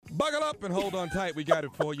Buckle up and hold on tight. We got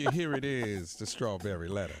it for you. Here it is, the strawberry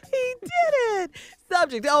letter. He did it.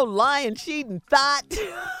 Subject, lying, cheating, thought.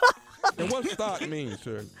 And what's thought mean,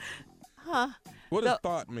 sir? Huh? What does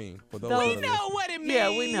thought mean for those? We know what it means.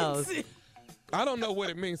 Yeah, we know. I don't know what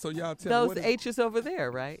it means, so y'all tell me. Those H's over there,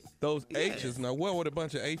 right? Those H's. Now, where would a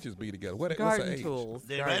bunch of H's be together? What's Garden an H? tools.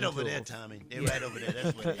 They're right over there, Tommy. They're right over there.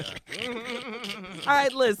 That's what they are. All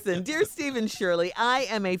right, listen. Dear Stephen Shirley, I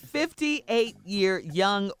am a 58-year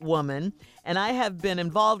young woman, and I have been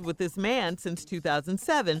involved with this man since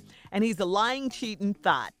 2007, and he's a lying, cheating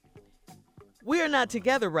thought. We are not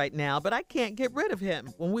together right now, but I can't get rid of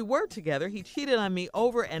him. When we were together, he cheated on me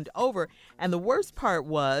over and over, and the worst part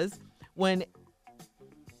was when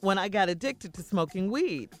I got addicted to smoking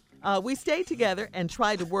weed. We stayed together and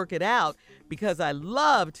tried to work it out because I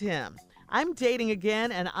loved him. I'm dating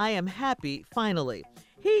again, and I am happy, finally.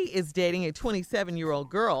 He is dating a 27-year-old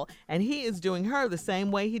girl, and he is doing her the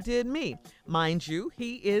same way he did me. Mind you,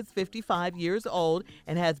 he is 55 years old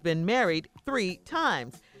and has been married 3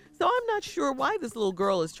 times. So I'm not sure why this little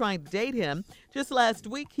girl is trying to date him. Just last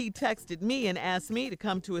week, he texted me and asked me to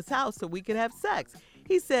come to his house so we could have sex.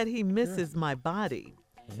 He said he misses my body.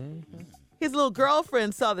 Mm-hmm. His little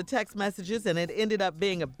girlfriend saw the text messages, and it ended up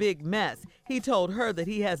being a big mess. He told her that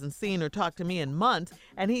he hasn't seen or talked to me in months,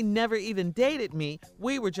 and he never even dated me.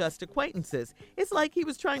 We were just acquaintances. It's like he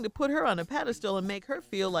was trying to put her on a pedestal and make her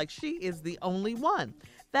feel like she is the only one.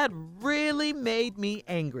 That really made me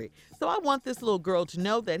angry. So I want this little girl to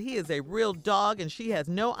know that he is a real dog, and she has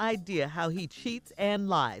no idea how he cheats and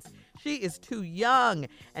lies. She is too young,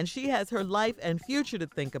 and she has her life and future to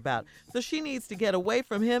think about. So she needs to get away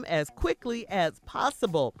from him as quickly as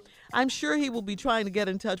possible. I'm sure he will be trying to get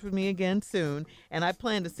in touch with me again soon, and I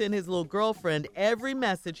plan to send his little girlfriend every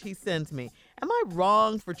message he sends me. Am I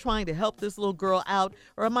wrong for trying to help this little girl out,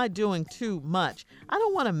 or am I doing too much? I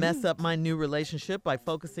don't want to mess up my new relationship by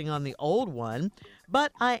focusing on the old one,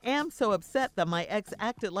 but I am so upset that my ex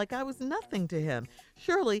acted like I was nothing to him.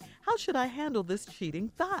 Shirley, how should I handle this cheating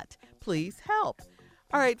thought? Please help.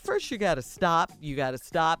 All right, first you got to stop,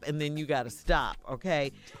 and then you got to stop,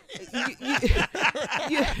 okay?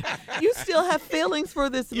 You still have feelings for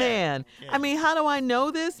this man. I mean, how do I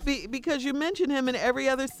know this? Because you mention him in every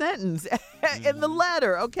other sentence in the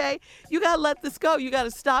letter, okay? You got to let this go. You got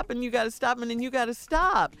to stop, and you got to stop, and then you got to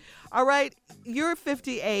stop. All right, you're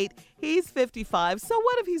 58, he's 55. So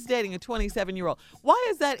what if he's dating a 27-year-old? Why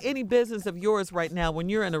is that any business of yours right now when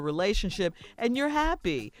you're in a relationship and you're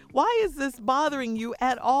happy? Why is this bothering you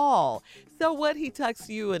at all? So what, he texts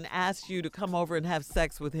you and asks you to come over and have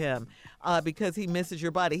sex with him because he misses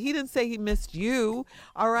your body. He didn't say he missed you,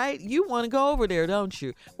 all right? You want to go over there, don't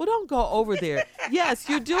you? Well, don't go over there. Yes,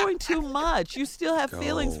 you're doing too much. You still have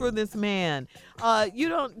feelings for this man. You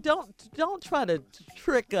don't try to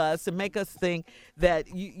trick us and make us think that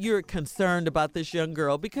you're concerned about this young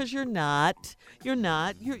girl, because you're not. You're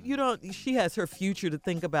not. You don't. She has her future to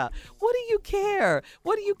think about. What do you care?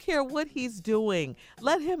 What do you care what he's doing?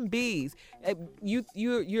 Let him be.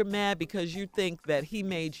 You're mad because you think that he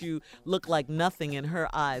made you look like nothing in her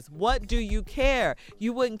eyes. What do you care?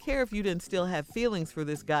 You wouldn't care if you didn't still have feelings for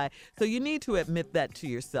this guy. So you need to admit that to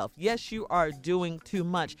yourself. Yes, you are doing too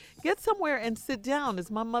much. Get somewhere and sit down,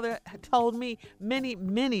 as my mother told me many,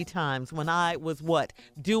 many times when I was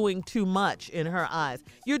doing too much in her eyes.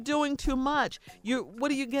 You're doing too much.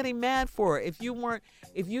 What are you getting mad for? If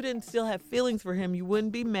you didn't still have feelings for him, you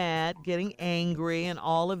wouldn't be mad, getting angry and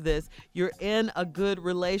all of this. You're in a good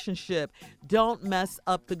relationship. Don't mess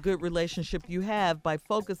up the good relationship you have by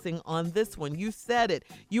focusing on this one. You said it.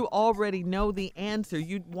 You already know the answer.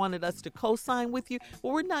 You wanted us to co-sign with you.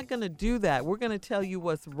 Well, we're not going to do that. We're going to tell you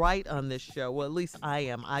what's right on this show. Well, at least I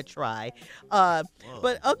am. I try. But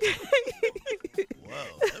okay.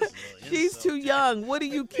 Whoa, She's too young. What do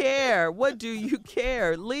you care? What do you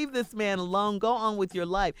care? Leave this man alone. Go on with your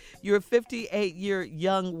life. You're a 58-year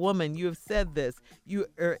young woman. You have said this. You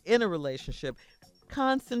are in a relationship.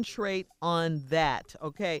 Concentrate on that,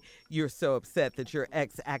 okay? You're so upset that your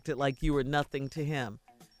ex acted like you were nothing to him.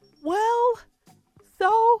 Well,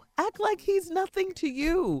 so act like he's nothing to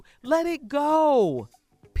you. Let it go.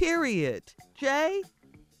 Period. Jay?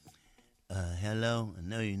 Hello. I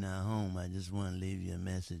know you're not home. I just want to leave you a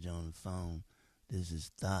message on the phone. This is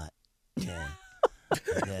THOT. Yeah.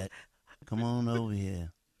 Come on over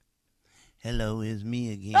here. Hello, it's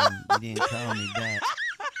me again. You didn't call me back.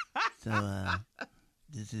 So,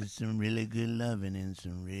 this is some really good loving and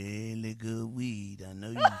some really good weed. I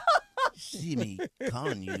know you see me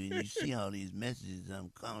calling you, and you see all these messages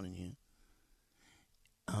I'm calling you.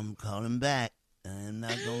 I'm calling back. I'm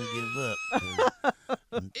not going to give up.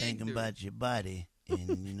 I'm thinking about your body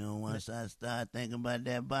And, once I start thinking about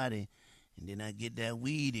that body, and then I get that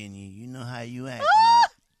weed in you, you know how you act. And I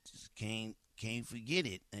just can't forget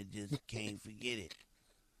it. I just can't forget it.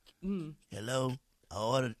 Hello?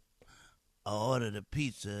 I ordered a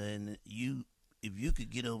pizza, and if you could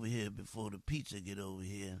get over here before the pizza get over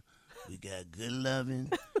here, we got good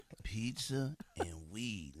loving, pizza, and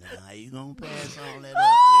weed. Now, how you gonna pass all that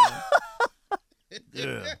up,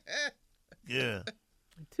 girl?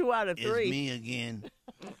 2 out of 3. It's me again.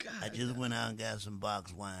 I just went out and got some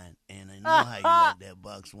box wine, and I know how you like that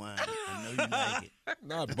box wine. I know you like it.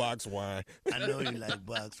 Not box wine. I know you like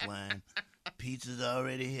box wine. Pizza's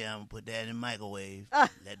already here. I'm gonna put that in the microwave.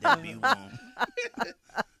 Let that be warm.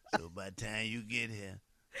 So by the time you get here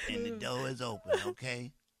and the door is open,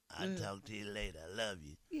 okay? I'll talk to you later. I love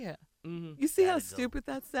you. Yeah. You see how Gotta go. stupid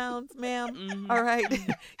that sounds, ma'am? All right.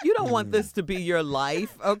 You don't want this to be your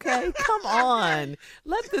life, okay? Come on.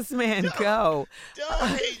 Let this man go.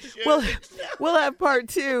 We'll have part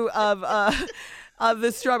 2 of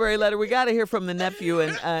this strawberry letter. We got to hear from the nephew,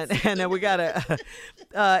 and we got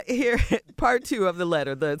to hear part 2 of the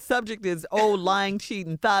letter. The subject is lying,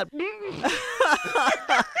 cheating, thought.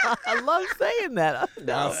 I love saying that.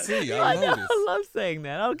 I see. I noticed. I love saying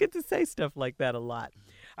that. I don't get to say stuff like that a lot.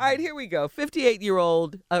 All right, here we go. 58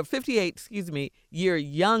 year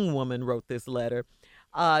young woman wrote this letter.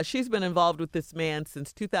 She's been involved with this man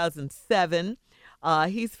since 2007.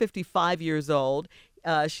 He's 55 years old.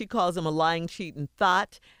 She calls him a lying, cheating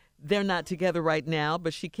thought. They're not together right now,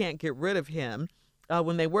 but she can't get rid of him.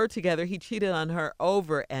 When they were together, he cheated on her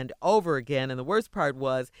over and over again. And the worst part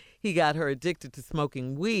was he got her addicted to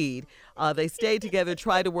smoking weed. They stayed together,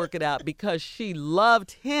 tried to work it out because she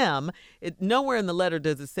loved him. Nowhere in the letter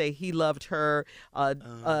does it say he loved her.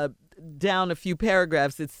 Down a few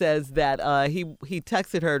paragraphs, it says that he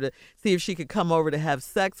texted her to see if she could come over to have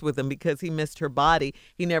sex with him because he missed her body.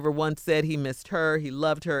 He never once said he missed her, he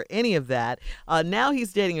loved her, any of that. Now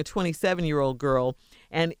he's dating a 27-year-old girl,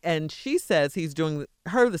 and she says he's doing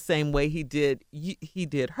her the same way he did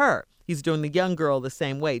her. He's doing the young girl the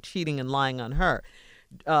same way, cheating and lying on her.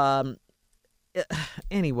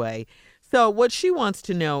 Anyway. So what she wants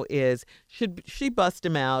to know is, should she bust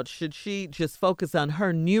him out? Should she just focus on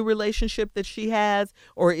her new relationship that she has,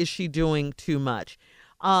 or is she doing too much?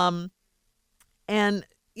 And,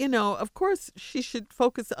 of course, she should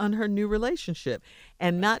focus on her new relationship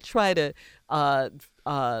and not try to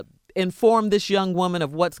inform this young woman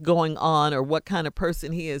of what's going on or what kind of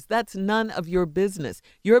person he is. That's none of your business.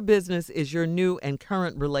 Your business is your new and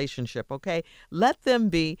current relationship, okay? Let them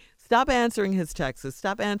be. Stop answering his texts,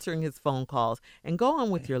 stop answering his phone calls, and go on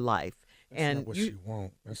with your life. That's not what she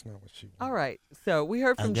wants. That's not what she wants. All right. So we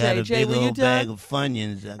heard from I got Jay. a Jay, big were you old done? bag of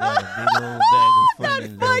Funyuns. I got a big old bag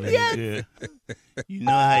of Funyuns. Not over here. You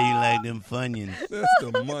know how you like them Funyuns. That's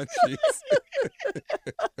the munchies.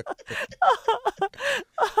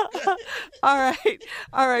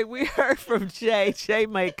 All right. We heard from Jay. Jay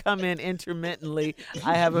may come in intermittently,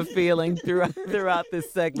 I have a feeling, throughout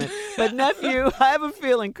this segment. But nephew, I have a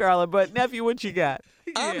feeling, Carla, but nephew, what you got?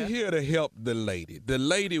 I'm here to help the lady. The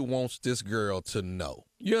lady wants this girl to know.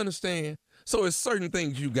 You understand? So it's certain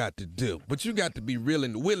things you got to do, but you got to be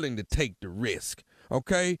willing to take the risk,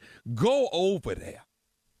 okay? Go over there.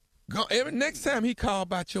 Next time he call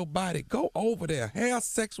about your body, go over there, have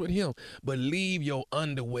sex with him, but leave your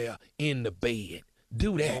underwear in the bed.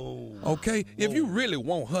 Do that, okay? If you really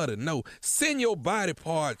want her to know, send your body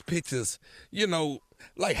parts pictures,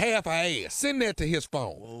 like half her ass. Send that to his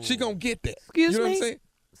phone. Whoa. She gonna get that. Excuse you know me? what I'm saying?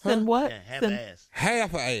 Send what? Yeah, half Send- ass.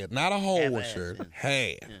 Half her ass, not a whole Half ass, shirt. yeah.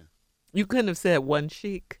 Half. Yeah. You couldn't have said one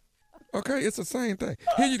cheek. Okay, it's the same thing.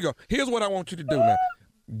 Here you go. Here's what I want you to do now.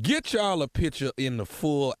 Get y'all a picture in the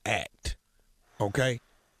full act, okay?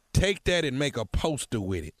 Take that and make a poster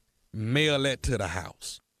with it. Mail that to the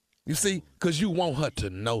house. You see? Because you want her to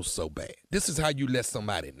know so bad. This is how you let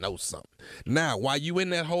somebody know something. Now, while you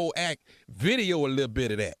in that whole act, video a little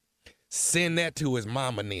bit of that. Send that to his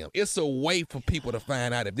mama and them. It's a way for people to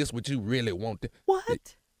find out if this is what you really want to.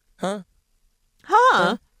 What? Huh?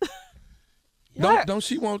 Huh? What? Don't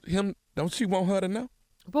she want him? Don't she want her to know?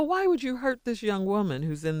 But why would you hurt this young woman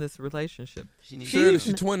who's in this relationship? Shirley,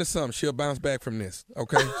 she's 20-something. She'll bounce back from this,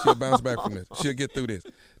 okay? She'll bounce back from this. She'll get through this.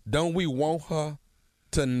 Don't we want her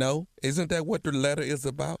to know? Isn't that what the letter is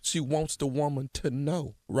about? She wants the woman to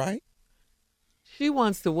know, right? She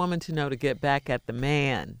wants the woman to know to get back at the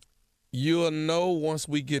man. You'll know once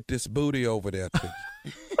we get this booty over there to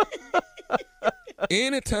you.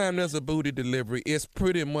 Anytime there's a booty delivery, it's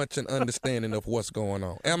pretty much an understanding of what's going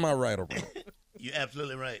on. Am I right or wrong? You're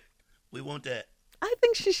absolutely right. We want that. I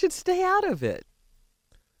think she should stay out of it.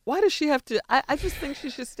 Why does she have to? I just think she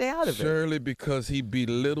should stay out of it. Surely because he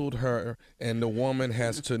belittled her, and the woman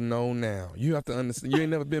has to know now. You have to understand. You ain't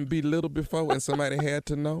never been belittled before, and somebody had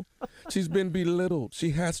to know. She's been belittled.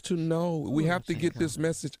 She has to know. We have to get this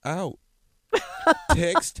message out.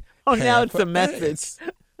 Text. Oh, now half it's a message. ass,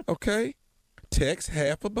 okay? Text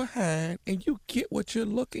half a behind, and you get what you're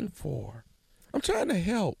looking for. I'm trying to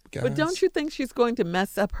help, guys. But don't you think she's going to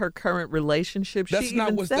mess up her current relationship? That's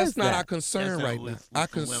not that. our concern That's right not now. what Our we're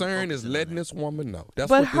concern is focusing on letting that. this woman know. That's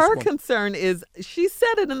But what this her woman, concern is, she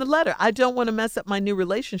said it in the letter, I don't want to mess up my new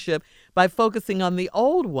relationship by focusing on the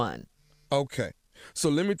old one. Okay. So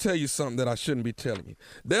let me tell you something that I shouldn't be telling you.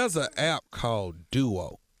 There's an app called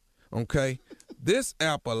Duo, okay? This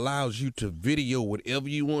app allows you to video whatever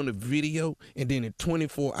you want to video, and then in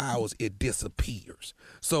 24 hours, it disappears.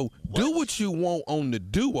 So do what you want on the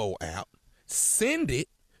Duo app, send it,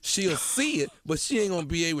 she'll see it, but she ain't going to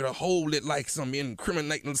be able to hold it like some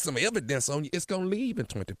incriminating, some evidence on you. It's going to leave in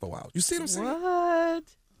 24 hours. You see what I'm saying? What?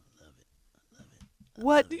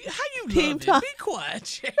 What? How you Team love Tom- it? Be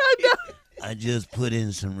quiet. I know. I just put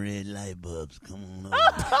in some red light bulbs. Come on over.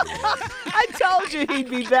 I told you he'd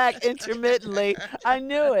be back intermittently. I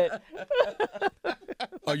knew it.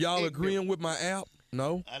 Are y'all agreeing with my app?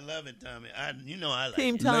 No? I love it, Tommy. I like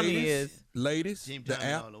Team it. Tommy Ladies, is. Ladies, Team the Tommy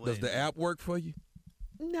app, all the way, does the man. app work for you?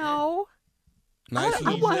 No. Nice.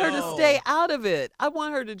 I want her to No. stay out of it. I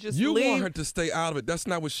want her to just You leave. want her to stay out of it. That's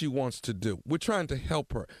not what she wants to do. We're trying to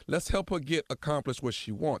help her. Let's help her accomplish what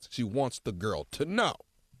she wants. She wants the girl to know.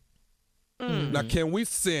 Now, can we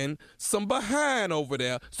send some behind over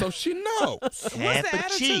there so she knows? What's Half the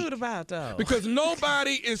a cheek. attitude about, though? Because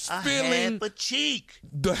nobody is A feeling half a cheek.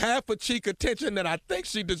 the half a cheek attention that I think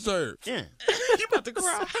she deserves. Yeah. You about to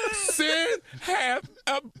cry. Send half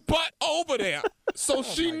a butt over there so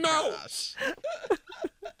she knows.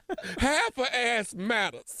 Half a ass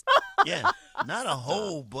matters. Yeah. Not a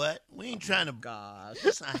whole butt. We ain't trying to. Gosh.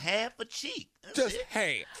 Just a half a cheek. That's Just it.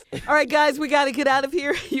 half. All right, guys, we got to get out of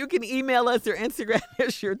here. You can email us or Instagram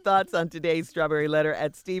us your thoughts on today's Strawberry Letter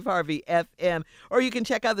at Steve Harvey FM, or you can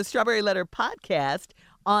check out the Strawberry Letter podcast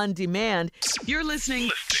on demand. You're listening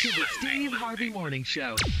to the Steve Harvey Morning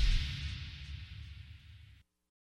Show.